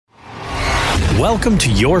Welcome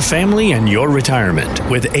to Your Family and Your Retirement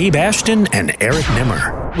with Abe Ashton and Eric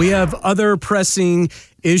Nimmer. We have other pressing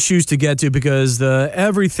issues to get to because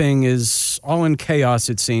everything is all in chaos,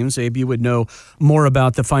 it seems. Abe, you would know more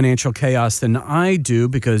about the financial chaos than I do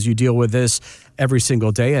because you deal with this every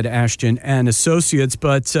single day at Ashton and Associates.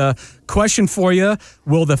 But question for you,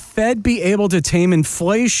 will the Fed be able to tame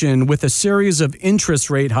inflation with a series of interest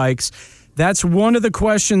rate hikes? That's one of the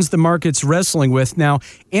questions the market's wrestling with. Now,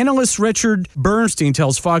 analyst Richard Bernstein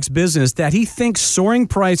tells Fox Business that he thinks soaring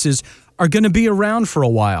prices are going to be around for a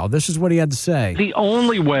while. This is what he had to say. The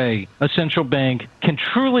only way a central bank can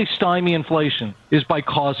truly stymie inflation is by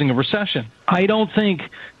causing a recession. I don't think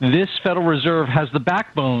this Federal Reserve has the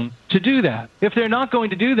backbone to do that. If they're not going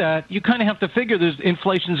to do that, you kind of have to figure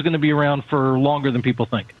inflation is going to be around for longer than people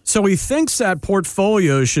think. So he thinks that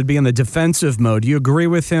portfolios should be in the defensive mode. Do you agree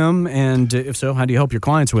with him? And if so, how do you help your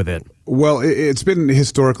clients with it? Well, it's been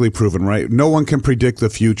historically proven, right? No one can predict the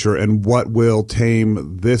future and what will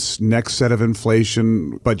tame this next set of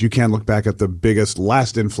inflation, but you can look back at the biggest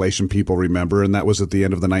last inflation people remember, and that was at the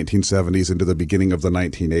end of the 1970s into the beginning of the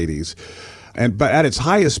 1980s. But at its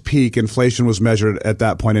highest peak, inflation was measured at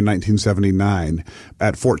that point in 1979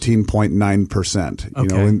 at 14.9%. Okay. You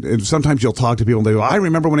know, and sometimes you'll talk to people and they go, I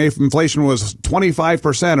remember when inflation was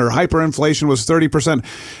 25% or hyperinflation was 30%.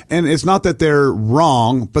 And it's not that they're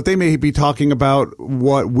wrong, but they may be talking about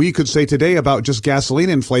what we could say today about just gasoline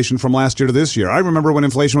inflation from last year to this year. I remember when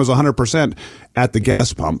inflation was 100% at the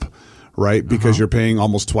gas pump. Right? Because you're paying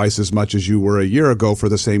almost twice as much as you were a year ago for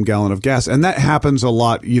the same gallon of gas. And that happens a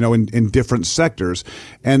lot, you know, in different sectors.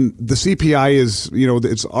 And the CPI is, you know,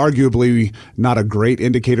 it's arguably not a great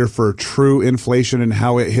indicator for true inflation and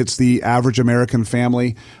how it hits the average American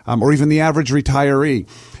family, or even the average retiree.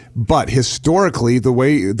 But historically, the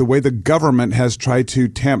way the government has tried to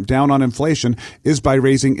tamp down on inflation is by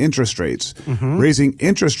raising interest rates. Raising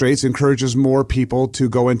interest rates encourages more people to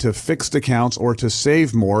go into fixed accounts or to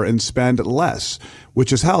save more and spend less,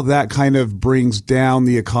 which is how that kind of brings down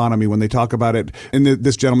the economy. When they talk about it, and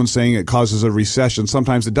this gentleman's saying it causes a recession.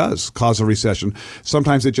 Sometimes it does cause a recession.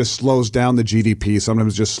 Sometimes it just slows down the GDP.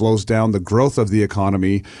 Sometimes it just slows down the growth of the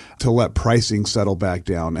economy to let pricing settle back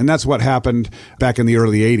down. And that's what happened back in the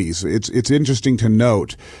early 80s. It's interesting to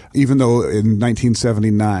note, even though in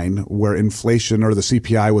 1979, where inflation or the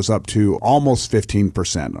CPI was up to almost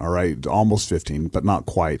 15%, all right, almost 15, but not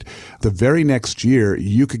quite. The very next year,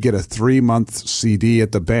 you could get a 3-month CD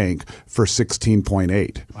at the bank for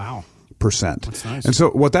 16.8. Wow. That's nice. And so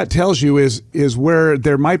what that tells you is where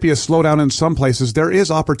there might be a slowdown in some places, there is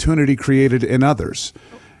opportunity created in others.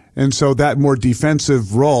 And so that more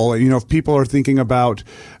defensive role, you know, if people are thinking about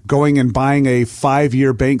going and buying a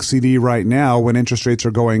 5-year bank CD right now when interest rates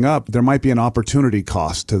are going up, there might be an opportunity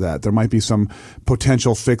cost to that. There might be some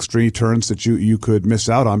potential fixed returns that you could miss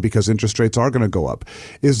out on because interest rates are going to go up.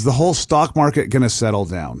 Is the whole stock market going to settle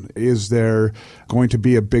down? Is there going to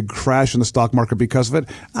be a big crash in the stock market because of it?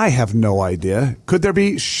 I have no idea. Could there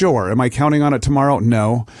be? Sure. Am I counting on it tomorrow?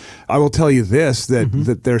 No. I will tell you this,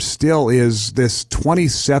 that there still is this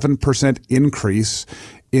 27% increase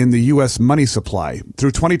in the U.S. money supply.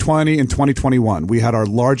 Through 2020 and 2021, we had our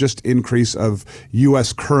largest increase of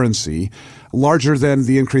U.S. currency, larger than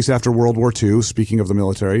the increase after World War II, speaking of the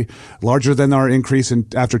military, larger than our increase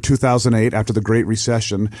after 2008, after the Great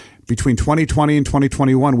Recession. Between 2020 and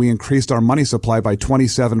 2021, we increased our money supply by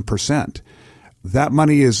 27%. That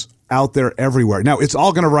money is out there everywhere. Now, it's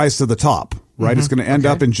all going to rise to the top. Right, it's going to end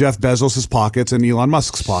up in Jeff Bezos' pockets and Elon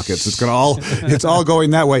Musk's pockets. It's all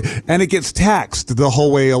going that way, and it gets taxed the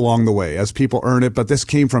whole way along the way as people earn it. But this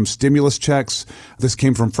came from stimulus checks, this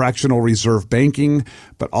came from fractional reserve banking.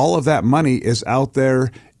 But all of that money is out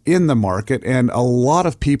there in the market, and a lot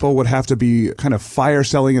of people would have to be kind of fire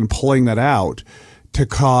selling and pulling that out to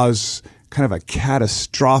cause kind of a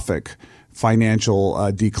catastrophic financial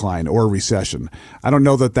decline or recession. I don't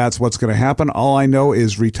know that that's what's going to happen. All I know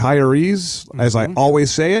is retirees, as I always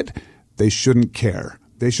say it, they shouldn't care.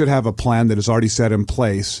 They should have a plan that is already set in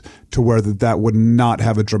place to where that would not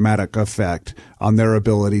have a dramatic effect on their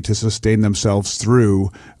ability to sustain themselves through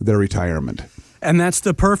their retirement. And that's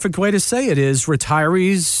the perfect way to say it is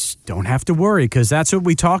retirees don't have to worry because that's what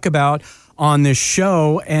we talk about on this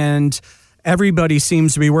show. And everybody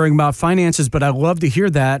seems to be worrying about finances, but I love to hear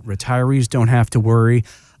that retirees don't have to worry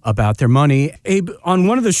about their money. Abe, on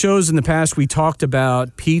one of the shows in the past, we talked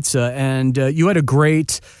about pizza, and you had a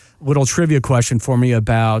great little trivia question for me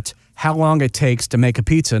about how long it takes to make a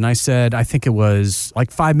pizza. And I said, I think it was like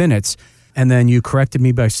 5 minutes. And then you corrected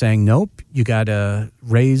me by saying, nope, you got to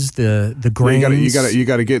raise the grains. You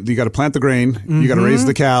got to plant the grain. You got to raise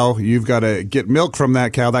the cow. You've got to get milk from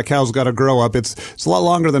that cow. That cow's got to grow up. It's a lot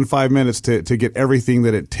longer than 5 minutes to get everything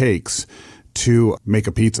that it takes to make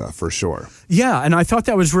a pizza, for sure. Yeah, and I thought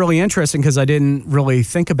that was really interesting because I didn't really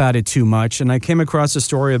think about it too much. And I came across a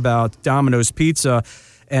story about Domino's Pizza,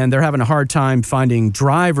 and they're having a hard time finding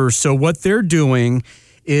drivers. So what they're doing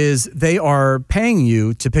is they are paying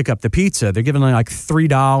you to pick up the pizza. They're giving like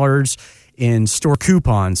 $3 in store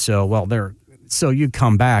coupons. So you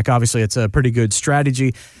come back. Obviously, it's a pretty good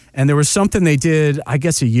strategy. And there was something they did, I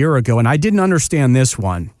guess, a year ago, and I didn't understand this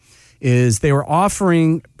one, is they were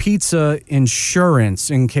offering pizza insurance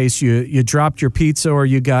in case you dropped your pizza or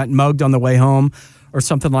you got mugged on the way home or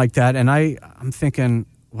something like that. And I'm thinking,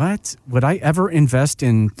 what? Would I ever invest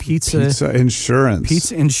in pizza insurance?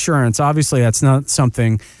 Pizza insurance. Obviously, that's not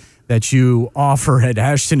something that you offer at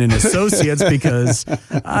Ashton and Associates because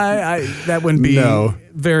that wouldn't be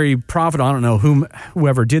very profitable. I don't know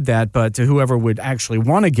whoever did that, but to whoever would actually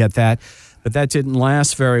want to get that. But that didn't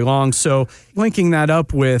last very long. So linking that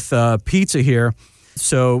up with pizza here.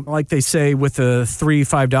 So like they say, with the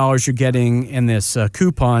 $5 you're getting in this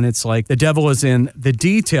coupon, it's like the devil is in the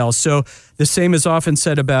details. So the same is often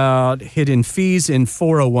said about hidden fees in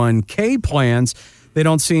 401k plans. They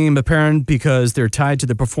don't seem apparent because they're tied to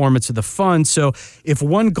the performance of the fund. So if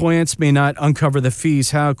one glance may not uncover the fees,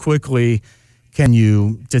 how quickly can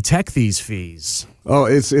you detect these fees? Oh,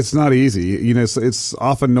 it's not easy. You know, it's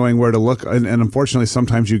often knowing where to look, and unfortunately,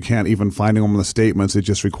 sometimes you can't even find them in the statements. It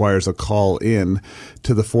just requires a call in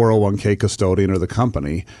to the 401k custodian or the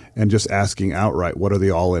company and just asking outright, what are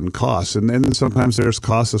the all-in costs? And then sometimes there's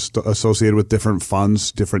costs associated with different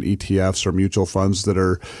funds, different ETFs or mutual funds that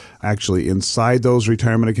are actually inside those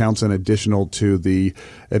retirement accounts and additional to the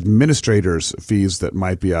administrator's fees that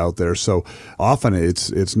might be out there. So often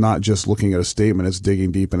it's not just looking at a statement, it's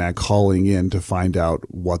digging deep and calling in to find out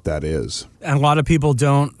what that is. And a lot of people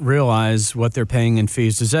don't realize what they're paying in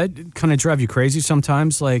fees. Does that kind of drive you crazy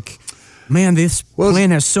sometimes? Like, man, this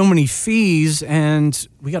plan has so many fees and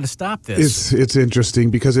we got to stop this. It's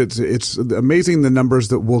interesting because it's amazing the numbers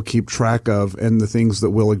that we'll keep track of and the things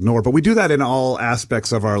that we'll ignore. But we do that in all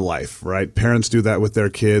aspects of our life, right? Parents do that with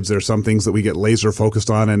their kids. There's some things that we get laser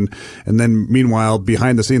focused on, and then meanwhile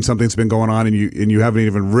behind the scenes something's been going on and you haven't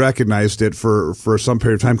even recognized it for some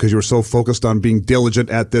period of time because you were so focused on being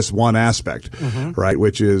diligent at this one aspect, right?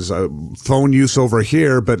 Which is phone use over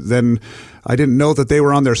here, but then I didn't know that they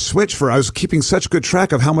were on their switch I was keeping such good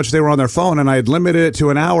track of how much they were on their phone, and I had limited it to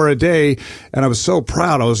an hour a day, and I was so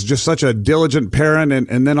proud. I was just such a diligent parent,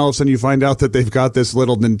 and then all of a sudden you find out that they've got this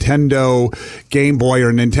little Nintendo Game Boy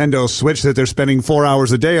or Nintendo Switch that they're spending 4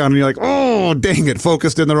 hours a day on, and you're like, oh, dang it,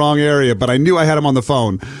 focused in the wrong area, but I knew I had them on the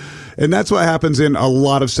phone. And that's what happens in a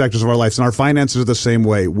lot of sectors of our lives. And our finances are the same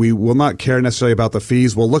way. We will not care necessarily about the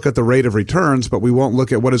fees. We'll look at the rate of returns, but we won't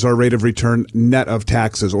look at what is our rate of return net of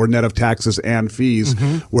taxes or net of taxes and fees,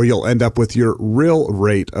 where you'll end up with your real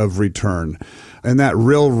rate of return. And that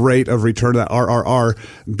real rate of return, that RRR,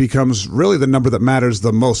 becomes really the number that matters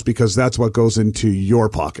the most because that's what goes into your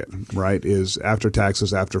pocket, right? Is after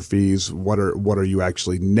taxes, after fees, what are you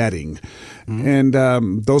actually netting? And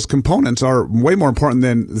those components are way more important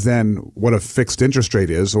than what a fixed interest rate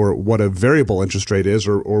is or what a variable interest rate is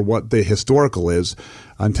or what the historical is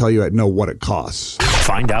until you know what it costs.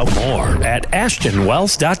 Find out more at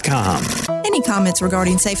ashtonwealth.com. Any comments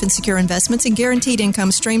regarding safe and secure investments and guaranteed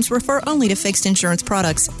income streams refer only to fixed insurance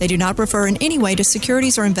products. They do not refer in any way to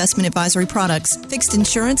securities or investment advisory products. Fixed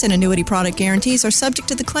insurance and annuity product guarantees are subject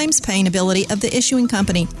to the claims paying ability of the issuing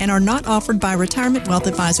company and are not offered by Retirement Wealth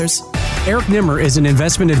Advisors. Eric Nimmer is an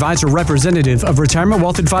investment advisor representative of Retirement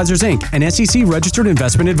Wealth Advisors, Inc., an SEC-registered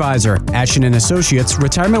investment advisor. Ashton & Associates,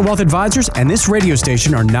 Retirement Wealth Advisors, and this radio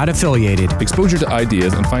station are not affiliated. Exposure to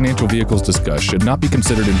ideas and financial vehicles discussed should not be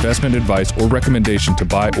considered investment advice or recommendation to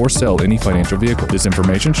buy or sell any financial vehicle. This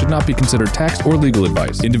information should not be considered tax or legal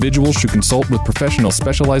advice. Individuals should consult with professionals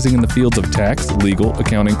specializing in the fields of tax, legal,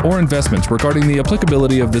 accounting, or investments regarding the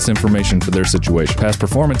applicability of this information for their situation. Past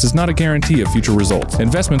performance is not a guarantee of future results.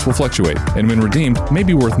 Investments will fluctuate, and when redeemed, may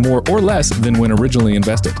be worth more or less than when originally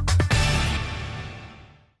invested.